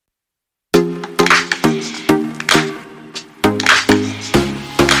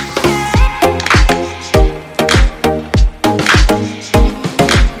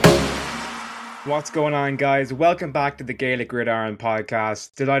What's going on, guys? Welcome back to the Gaelic Gridiron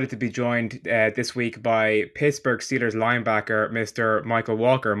podcast. Delighted to be joined this week by Pittsburgh Steelers linebacker, Mr. Mykal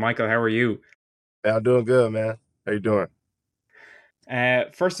Walker. Mykal, how are you? Yeah, I'm doing good, man. How you doing?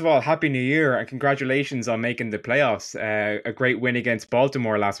 First of all, Happy New Year and congratulations on making the playoffs. A great win against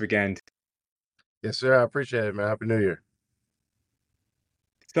Baltimore last weekend. Yes, sir. I appreciate it, man. Happy New Year.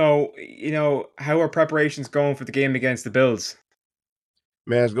 So, how are preparations going for the game against the Bills?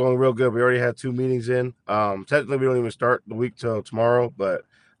 Man, it's going real good. We already had two meetings in. Technically, we don't even start the week till tomorrow, but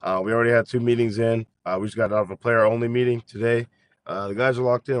we already had two meetings in. We just got out of a player-only meeting today. The guys are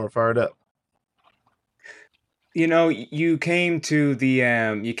locked in. We're fired up. You came to the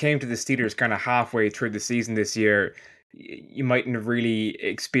Steelers kind of halfway through the season this year. You mightn't have really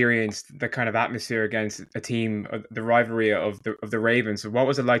experienced the kind of atmosphere against a team, the rivalry of the Ravens. So what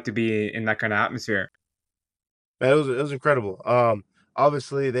was it like to be in that kind of atmosphere? Man, it was incredible.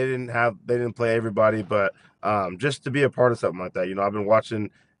 Obviously they didn't play everybody, but just to be a part of something like that, I've been watching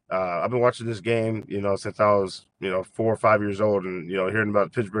this game, since I was 4 or 5 years old, and hearing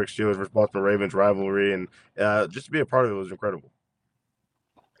about the Pittsburgh Steelers versus Baltimore Ravens rivalry, and just to be a part of it was incredible.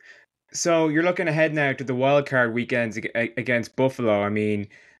 So you're looking ahead now to the Wildcard weekends against Buffalo. I mean,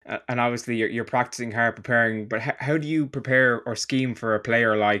 and obviously you're practicing hard, preparing. But how do you prepare or scheme for a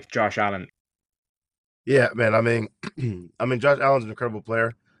player like Josh Allen? Yeah, man. I mean, I mean, Josh Allen's an incredible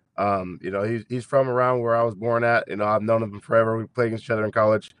player. He's from around where I was born at. I've known him forever. We played against each other in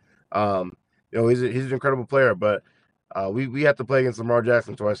college. Um, he's an incredible player, but we have to play against Lamar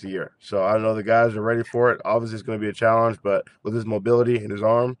Jackson twice a year. So I know the guys are ready for it. Obviously, it's going to be a challenge, but with his mobility and his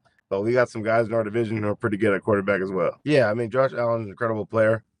arm, but we got some guys in our division who are pretty good at quarterback as well. Yeah, I mean, Josh Allen's an incredible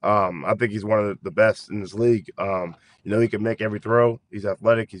player. I think he's one of the best in this league. He can make every throw. He's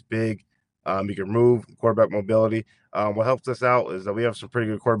athletic. He's big. He can move, quarterback mobility. What helps us out is that we have some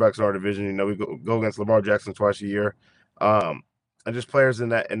pretty good quarterbacks in our division. We go against Lamar Jackson twice a year, um, and just players in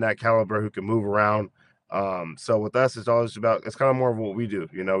that caliber who can move around. So with us, it's kind of more of what we do.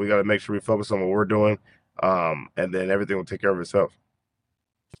 We got to make sure we focus on what we're doing, and then everything will take care of itself.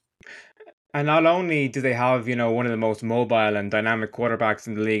 And not only do they have, one of the most mobile and dynamic quarterbacks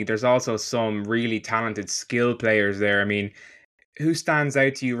in the league, there's also some really talented skill players there. I mean, who stands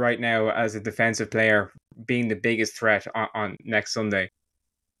out to you right now as a defensive player being the biggest threat on next Sunday?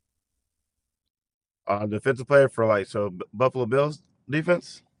 Defensive player for Buffalo Bills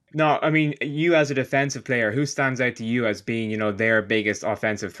defense. No, I mean, you as a defensive player, who stands out to you as being, their biggest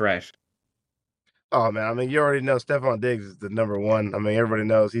offensive threat? Oh man, I mean, you already know Stephon Diggs is the number one. I mean, everybody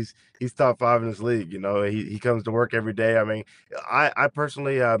knows he's top five in this league. He comes to work every day. I mean, I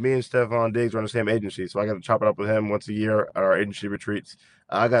personally, me and Stephon Diggs are on the same agency, so I got to chop it up with him once a year at our agency retreats.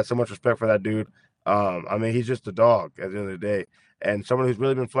 I got so much respect for that dude. I mean, he's just a dog at the end of the day, and someone who's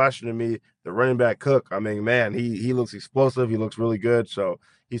really been flashing to me, the running back Cook. I mean, man, he looks explosive. He looks really good. So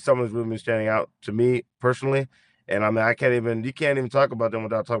he's someone who's really been standing out to me personally. And I mean, you can't even talk about them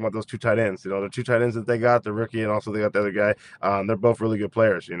without talking about those two tight ends. The two tight ends that they got, the rookie, and also they got the other guy. They're both really good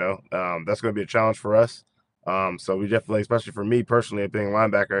players. That's going to be a challenge for us. So we definitely, especially for me personally, being a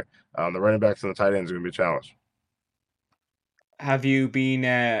linebacker, the running backs and the tight ends are going to be a challenge. Have you been,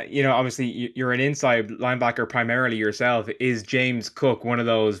 obviously you're an inside linebacker primarily yourself. Is James Cook one of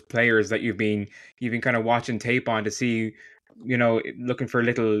those players that you've been kind of watching tape on to see, looking for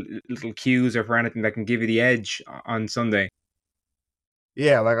little cues or for anything that can give you the edge on Sunday?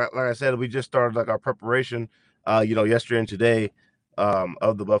 Yeah, like I said, we just started our preparation, yesterday and today,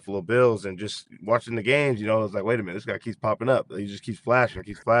 of the Buffalo Bills, and just watching the games. It's like, wait a minute, this guy keeps popping up. He just keeps flashing,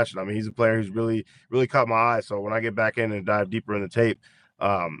 keeps flashing. I mean, he's a player who's really, really caught my eye. So when I get back in and dive deeper in the tape,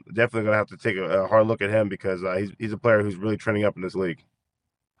 definitely gonna have to take a hard look at him because he's a player who's really trending up in this league.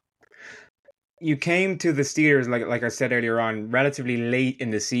 You came to the Steelers, like I said earlier on, relatively late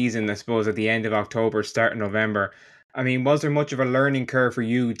in the season, I suppose, at the end of October, start of November. I mean, was there much of a learning curve for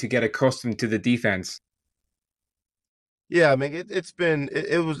you to get accustomed to the defense? Yeah, I mean,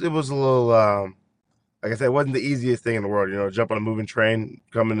 it was a little like I said, it wasn't the easiest thing in the world. Jump on a moving train,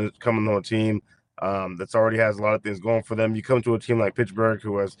 coming to a team that's already has a lot of things going for them. You come to a team like Pittsburgh,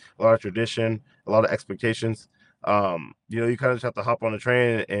 who has a lot of tradition, a lot of expectations. You kind of just have to hop on the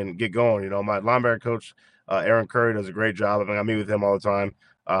train and get going. My linebacker coach, Aaron Curry, does a great job. I mean, I meet with him all the time.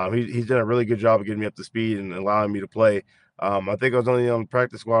 He's done a really good job of getting me up to speed and allowing me to play. I think I was only on the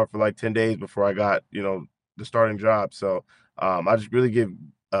practice squad for like 10 days before I got the starting job. So I just really give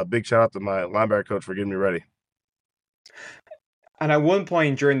a big shout out to my linebacker coach for getting me ready. And at one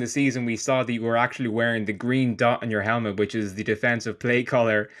point during the season, we saw that you were actually wearing the green dot on your helmet, which is the defensive play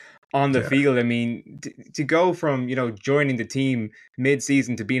color. on the Yeah. field. I mean, to go from, joining the team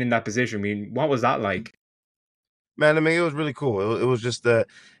mid-season to being in that position, I mean, what was that like? Man, I mean, it was really cool. It was just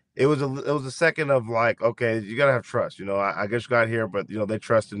it was a second of like, okay, you gotta have trust. I just got here, but they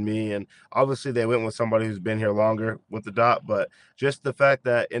trusted me, and obviously they went with somebody who's been here longer with the dot. But just the fact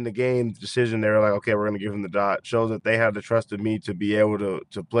that in the game decision, they were like, okay, we're gonna give him the dot, shows that they had the trust of me to be able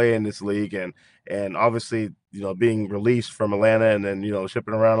to play in this league, and obviously, being released from Atlanta and then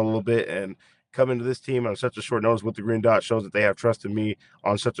shipping around a little bit and coming to this team on such a short notice with the green dot shows that they have trusted me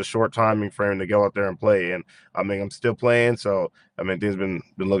on such a short timing frame to go out there and play. And I mean, I'm still playing, so I mean, things been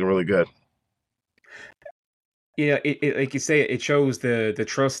looking really good. Yeah, it like you say, it shows the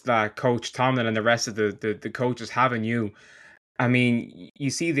trust that Coach Tomlin and the rest of the coaches have in you. I mean, you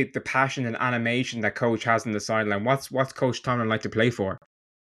see the passion and animation that Coach has on the sideline. What's Coach Tomlin like to play for?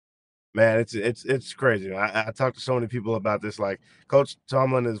 Man, it's crazy. I talked to so many people about this. Like Coach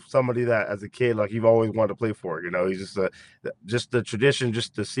Tomlin is somebody that, as a kid, like you've always wanted to play for. He's just the tradition,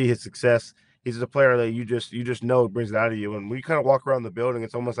 just to see his success. He's a player that you just know brings it out of you. And when you kind of walk around the building,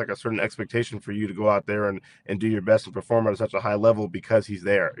 it's almost like a certain expectation for you to go out there and do your best and perform at such a high level because he's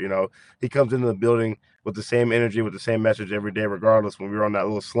there. He comes into the building with the same energy, with the same message every day, regardless. When we were on that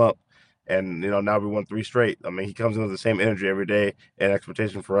little slump, and now we won three straight. I mean, he comes in with the same energy every day and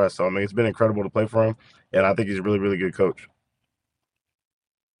expectation for us. So I mean, it's been incredible to play for him, and I think he's a really, really good coach.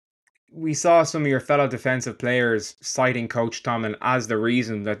 We saw some of your fellow defensive players citing Coach Tomlin as the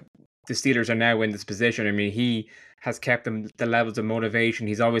reason that the Steelers are now in this position. I mean, he has kept them the levels of motivation.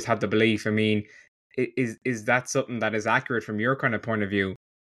 He's always had the belief. I mean, is that something that is accurate from your kind of point of view?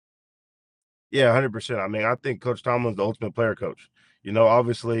 Yeah, 100%. I mean, I think Coach Tomlin's the ultimate player coach.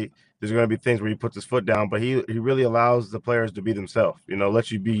 Obviously there's going to be things where he puts his foot down, but he really allows the players to be themselves.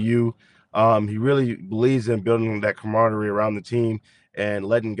 Lets you be you. He really believes in building that camaraderie around the team and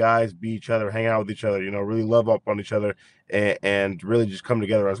letting guys be each other, hang out with each other. Really love up on each other and really just come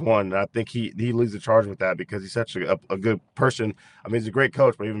together as one. And I think he leads the charge with that because he's such a good person. I mean, he's a great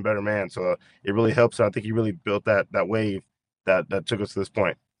coach, but even better man. So it really helps. I think he really built that wave that took us to this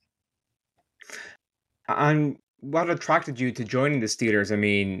point. And what attracted you to joining the Steelers? I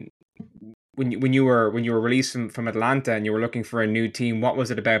mean, when you were released from Atlanta and you were looking for a new team, what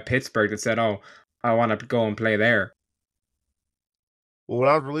was it about Pittsburgh that said, "Oh, I want to go and play there"? Well, when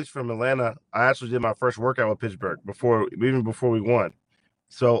I was released from Atlanta, I actually did my first workout with Pittsburgh even before we won.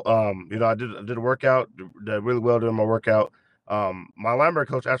 So, I did a workout, did really well during my workout. My linebacker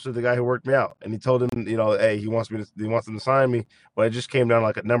coach, actually the guy who worked me out, and he told him, hey, he wants him to sign me, but it just came down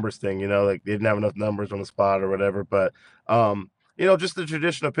like a numbers thing, like they didn't have enough numbers on the spot or whatever. But, just the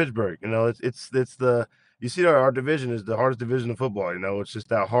tradition of Pittsburgh, it's the you see our division is the hardest division of football. It's just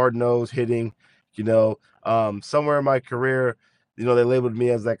that hard nose hitting. Somewhere in my career, they labeled me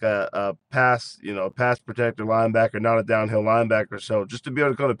as like pass protector linebacker, not a downhill linebacker. So just to be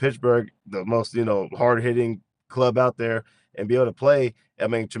able to come to Pittsburgh, the most, hard hitting club out there and be able to play, I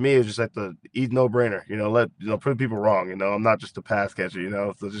mean, to me, it's just like the easy no brainer, prove people wrong. I'm not just a pass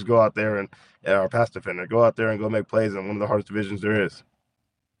catcher, so just go out there and our pass defender, go out there and go make plays in one of the hardest divisions there is.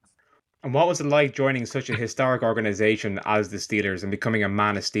 And what was it like joining such a historic organization as the Steelers and becoming a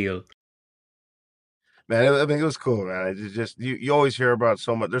man of steel? Man, I mean, it was cool, man. It's just you always hear about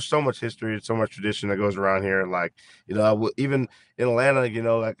so much. There's so much history, so much tradition that goes around here. Like, even in Atlanta,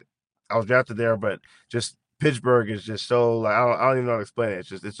 like I was drafted there, but just Pittsburgh is just so like I don't even know how to explain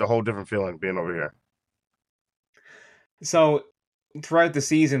it. It's a whole different feeling being over here. So throughout the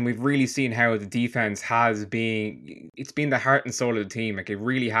season, we've really seen how the defense it's been the heart and soul of the team. Like it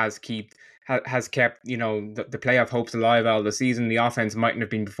really has kept, the playoff hopes alive all the season. The offense mightn't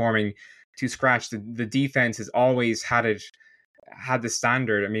have been performing to scratch. The defense has always had the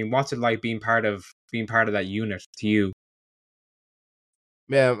standard. I mean, what's it like being part of that unit to you?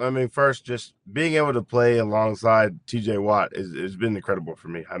 Man, I mean, first, just being able to play alongside TJ Watt is has been incredible for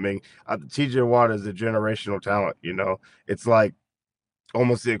me. I mean, TJ Watt is a generational talent. It's like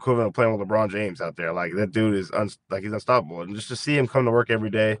almost the equivalent of playing with LeBron James out there. Like that dude is like he's unstoppable, and just to see him come to work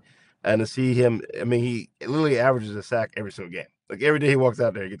every day, and to see him, I mean, he literally averages a sack every single game. Like every day he walks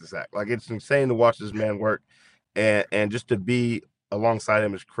out there, he gets a sack. Like it's insane to watch this man work, and just to be alongside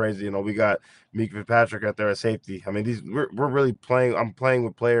him is crazy. We got Mykal Patrick out there at safety. I mean, we're really playing. I'm playing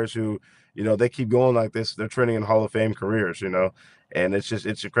with players who, they keep going like this. They're trending in Hall of Fame careers. And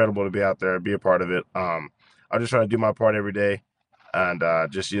it's incredible to be out there and be a part of it. I just try to do my part every day and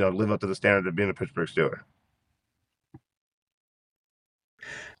just live up to the standard of being a Pittsburgh Steeler.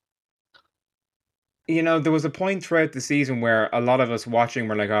 There was a point throughout the season where a lot of us watching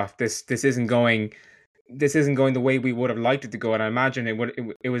were like, "Oh, this isn't going. this isn't going the way we would have liked it to go. And I imagine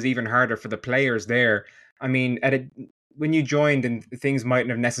it was even harder for the players there. I mean, when you joined and things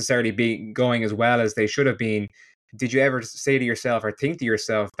mightn't have necessarily been going as well as they should have been, did you ever say to yourself or think to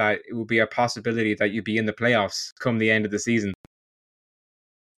yourself that it would be a possibility that you'd be in the playoffs come the end of the season?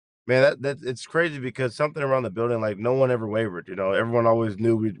 Man, that it's crazy because something around the building, like no one ever wavered. You know, everyone always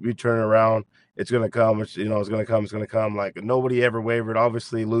knew we turn it around. It's gonna come. It's gonna come. It's gonna come. Like nobody ever wavered.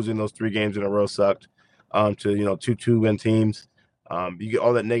 Obviously, losing those 3 games in a row sucked. To 2-2 win teams. You get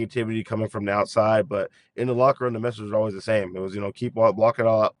all that negativity coming from the outside, but in the locker room, the message was always the same. It was keep block it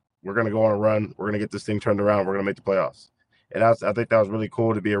all up. We're gonna go on a run. We're gonna get this thing turned around. We're gonna make the playoffs. And I think that was really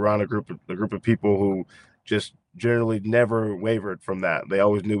cool to be around a group of people who just generally never wavered from that. They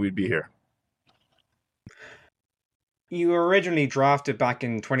always knew we'd be here. You were originally drafted back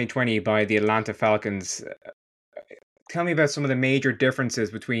in 2020 by the Atlanta Falcons. Tell me about some of the major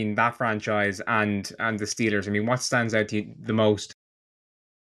differences between that franchise and the Steelers. I mean, what stands out to you the most?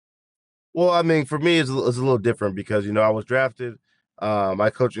 Well, I mean, for me, it's a little different because I was drafted. My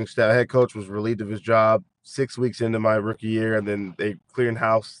coaching staff, head coach, was relieved of his job 6 weeks into my rookie year, and then they cleared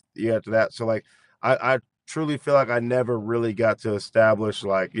house the year after that. So, like, I truly feel like I never really got to establish,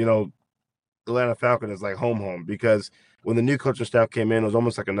 like, Atlanta Falcon is like home because when the new coaching staff came in, it was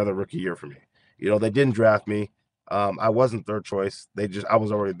almost like another rookie year for me. They didn't draft me. I wasn't third choice. I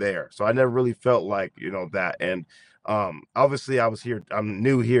was already there. So I never really felt like, that. And obviously I was here. I'm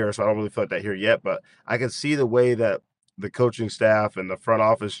new here, so I don't really feel like that here yet, but I can see the way that the coaching staff and the front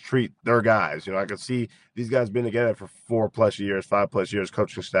office treat their guys. I can see these guys been together for 4+ years, 5+ years,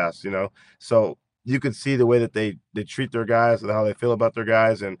 coaching staffs. So you could see the way that they treat their guys and how they feel about their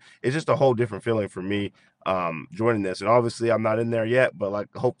guys, and it's just a whole different feeling for me joining this. And obviously I'm not in there yet, but like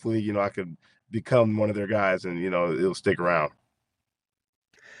hopefully I could become one of their guys, and it'll stick around.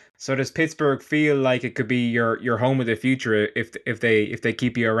 So does Pittsburgh feel like it could be your home of the future if they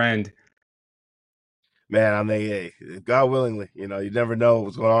keep you around? Man, I mean, hey, God willingly, you never know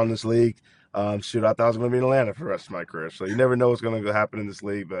what's going on in this league. Shoot, I thought I was going to be in Atlanta for the rest of my career, so you never know what's going to happen in this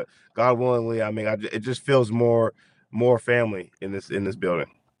league. But God willingly, I mean, it just feels more family in this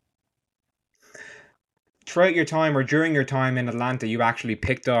building. Throughout your time or during your time in Atlanta, you actually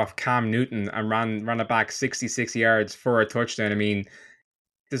picked off Cam Newton and ran it back 66 yards for a touchdown. I mean,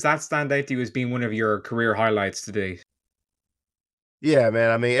 does that stand out to you as being one of your career highlights today? Yeah,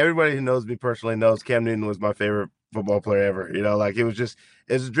 man. I mean, everybody who knows me personally knows Cam Newton was my favorite football player ever. Like it's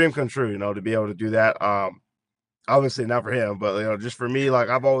a dream come true, to be able to do that. Obviously not for him, but just for me, like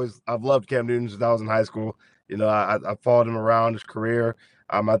I've loved Cam Newton since I was in high school. I followed him around his career.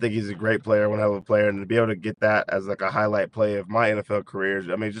 I think he's a great player, one hell of a player, and to be able to get that as like a highlight play of my NFL career,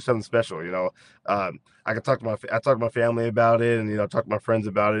 I mean, it's just something special. I can I talk to my family about it, and talk to my friends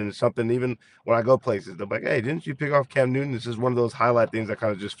about it, and it's something even when I go places, they're like, "Hey, didn't you pick off Cam Newton?" It's just one of those highlight things that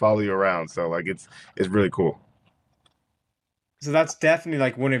kind of just follow you around. So like it's really cool. So that's definitely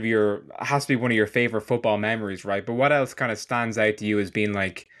like one of your has to be one of your favorite football memories, right? But what else kind of stands out to you as being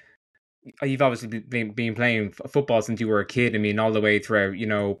like you've obviously been playing football since you were a kid. I mean, all the way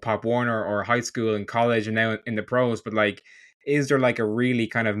throughout, Pop Warner or high school and college and now in the pros. But like, is there like a really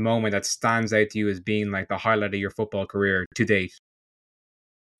kind of moment that stands out to you as being like the highlight of your football career to date?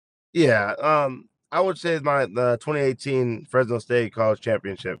 Yeah, I would say the 2018 Fresno State College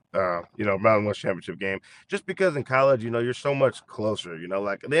Championship, Mountain West Championship game, just because in college, you're so much closer.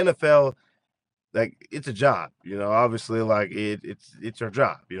 Like the NFL, like it's a job. Obviously, like it's your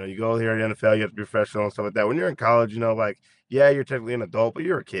job. You go here at the NFL, you have to be professional and stuff like that. When you're in college, like yeah, you're technically an adult, but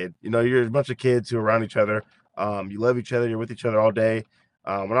you're a kid. You're a bunch of kids who are around each other. You love each other. You're with each other all day.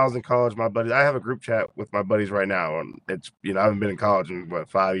 When I was in college, my buddies, I have a group chat with my buddies right now, and it's I haven't been in college in what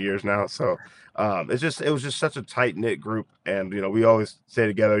 5 years now, so it was just such a tight knit group, and we always stay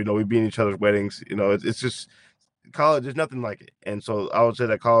together. We be in each other's weddings. It's just college. There's nothing like it, and so I would say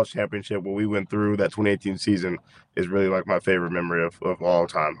that college championship, what we went through that 2018 season, is really like my favorite memory of all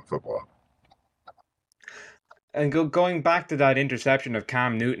time football. And going back to that interception of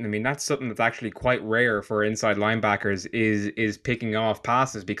Cam Newton, I mean that's something that's actually quite rare for inside linebackers is picking off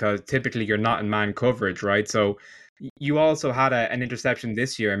passes because typically you're not in man coverage, right? So you also had an interception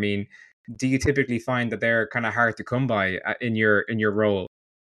this year. I mean, do you typically find that they're kind of hard to come by in your role?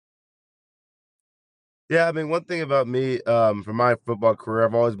 Yeah, I mean, one thing about me, for my football career,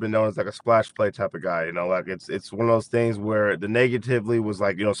 I've always been known as like a splash play type of guy. Like it's one of those things where the negatively was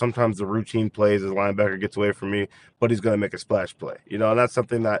like, sometimes the routine plays as a linebacker gets away from me, but he's gonna make a splash play. And that's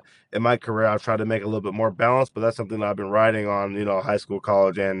something that in my career I've tried to make a little bit more balanced, but that's something that I've been riding on, high school,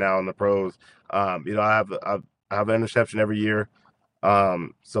 college, and now in the pros. I have an interception every year.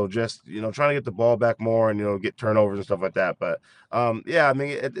 So just, trying to get the ball back more and, get turnovers and stuff like that. But yeah, I mean,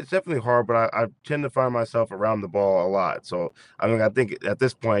 it's definitely hard, but I tend to find myself around the ball a lot. So I mean, I think at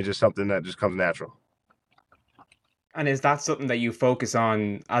this point, it's just something that just comes natural. And is that something that you focus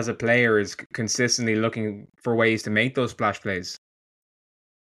on as a player, is consistently looking for ways to make those splash plays?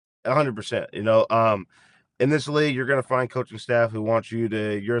 100%. In this league, you're going to find coaching staff who want you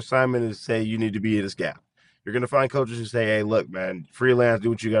to, your assignment is say you need to be in this gap. You're going to find coaches who say, hey, look, man, freelance, do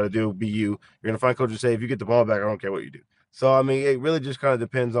what you got to do, be you. You're going to find coaches who say, if you get the ball back, I don't care what you do. So, I mean, it really just kind of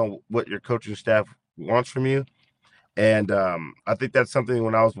depends on what your coaching staff wants from you. And I think that's something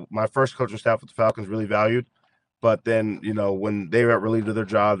when I was my first coaching staff with the Falcons really valued. But then, when they got relieved of their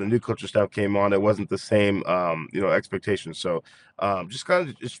job, the new coaching staff came on. It wasn't the same, expectations. So, just kind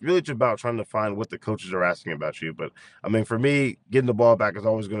of, it's really just about trying to find what the coaches are asking about you. But I mean, for me, getting the ball back is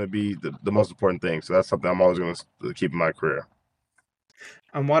always going to be the most important thing. So that's something I'm always going to keep in my career.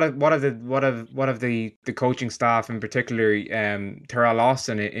 And what have the coaching staff, in particular, Terrell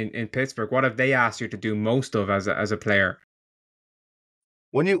Lawson in Pittsburgh, what have they asked you to do most of as a player?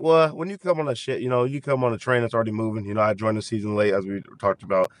 When you come on a shit, you come on a train that's already moving. I joined the season late as we talked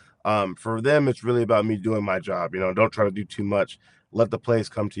about. For them, it's really about me doing my job. Don't try to do too much. Let the plays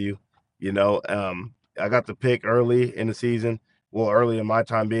come to you. I got the pick early in the season. Well, early in my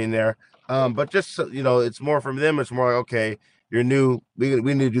time being there. But just it's more from them. It's more like, okay, you're new. We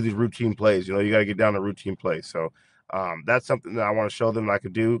need to do these routine plays. You got to get down to routine plays. So that's something that I want to show them that I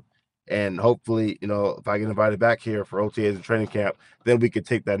could do. And hopefully, if I get invited back here for OTAs and training camp, then we could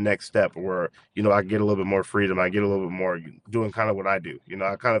take that next step where, I get a little bit more freedom. I get a little bit more doing kind of what I do.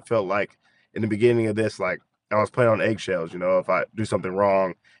 I kind of felt like in the beginning of this, like I was playing on eggshells. If I do something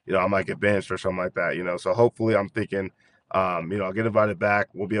wrong, I might get benched or something like that. So hopefully I'm thinking, I'll get invited back.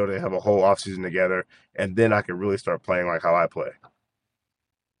 We'll be able to have a whole offseason together. And then I can really start playing like how I play.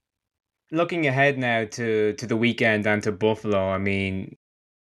 Looking ahead now to the weekend and to Buffalo, I mean,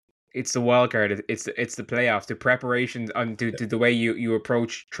 it's the wild card. It's the playoffs. The preparations and to the way you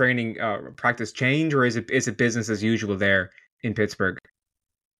approach training, practice change, or is it business as usual there in Pittsburgh?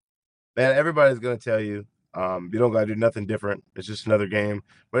 Man, everybody's gonna tell you, you don't gotta do nothing different. It's just another game.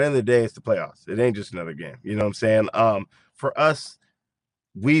 But at the end of the day, it's the playoffs. It ain't just another game. You know what I'm saying? For us,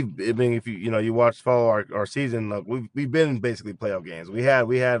 I mean, if you watch follow our season, like we've been in basically playoff games. We had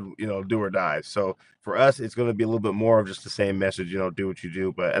do or die. So for us, it's going to be a little bit more of just the same message. Do what you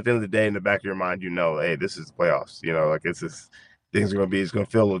do. But at the end of the day, in the back of your mind, hey, this is the playoffs. Like it's just things are going to be. It's going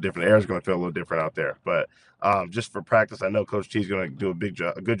to feel a little different. The air is going to feel a little different out there. But just for practice, I know Coach T is going to do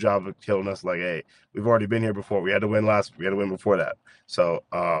a good job of telling us like, hey, we've already been here before. We had to win last. We had to win before that. So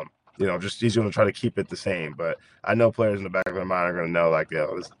just he's going to try to keep it the same. But I know players in the back of their mind are going to know, like,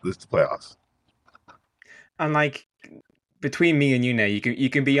 this is the playoffs. And like, between me and you now, you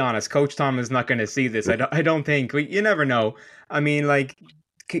can be honest. Coach Tom is not going to see this. I don't think. You never know. I mean, like,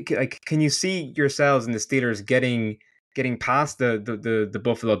 can you see yourselves and the Steelers getting past the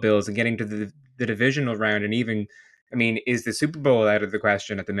Buffalo Bills and getting to the divisional round, and even, I mean, is the Super Bowl out of the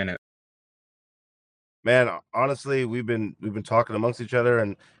question at the minute? Man, honestly, we've been talking amongst each other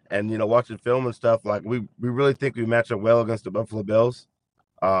and watching film and stuff. Like we really think we match up well against the Buffalo Bills.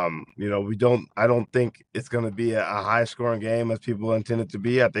 We don't. I don't think it's going to be a high scoring game as people intend it to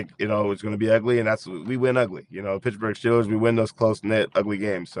be. I think it's going to be ugly, and we win ugly. Pittsburgh Steelers, we win those close knit ugly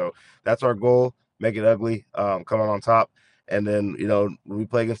games. So that's our goal: make it ugly, come out on top. And then when we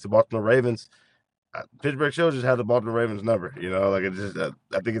play against the Baltimore Ravens, Pittsburgh Steelers just had the Baltimore Ravens number. Like it just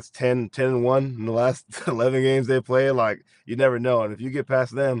I think it's 10-1 in the last 11 games they played. Like you never know, and if you get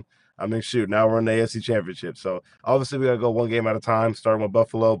past them. I mean, shoot, now we're in the AFC Championship. So obviously we got to go one game at a time, starting with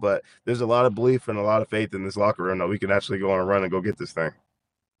Buffalo. But there's a lot of belief and a lot of faith in this locker room that we can actually go on a run and go get this thing.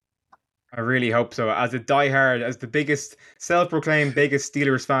 I really hope so. As a diehard, as the biggest self-proclaimed biggest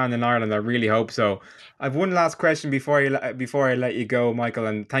Steelers fan in Ireland, I really hope so. I've one last question before I let you go, Mykal,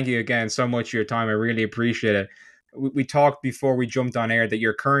 and thank you again so much for your time. I really appreciate it. We talked before we jumped on air that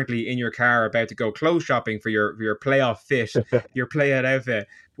you're currently in your car about to go clothes shopping for your playoff fit, your playout outfit.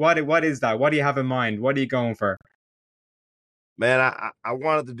 What is that? What do you have in mind? What are you going for? Man, I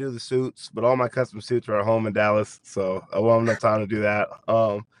wanted to do the suits, but all my custom suits are at home in Dallas, so I won't have enough time to do that.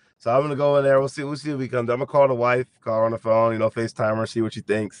 So I'm gonna go in there. We'll see what we come to. I'm gonna call the wife, call her on the phone, FaceTime her, see what she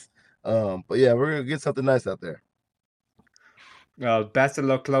thinks. But yeah, we're gonna get something nice out there. Well, best of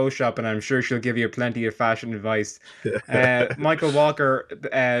luck clothes shopping. I'm sure she'll give you plenty of fashion advice. Mykal Walker,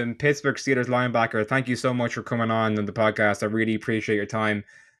 Pittsburgh Steelers linebacker, thank you so much for coming on the podcast. I really appreciate your time.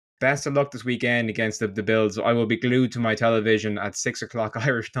 Best of luck this weekend against the Bills. I will be glued to my television at 6 o'clock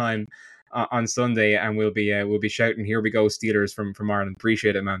Irish time. on Sunday, and we'll be shouting, "Here we go, Steelers!" from Ireland.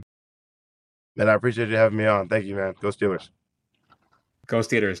 Appreciate it, man. Man, I appreciate you having me on. Thank you, man. Go Steelers. Go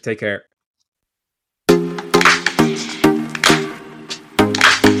Steelers! Take care.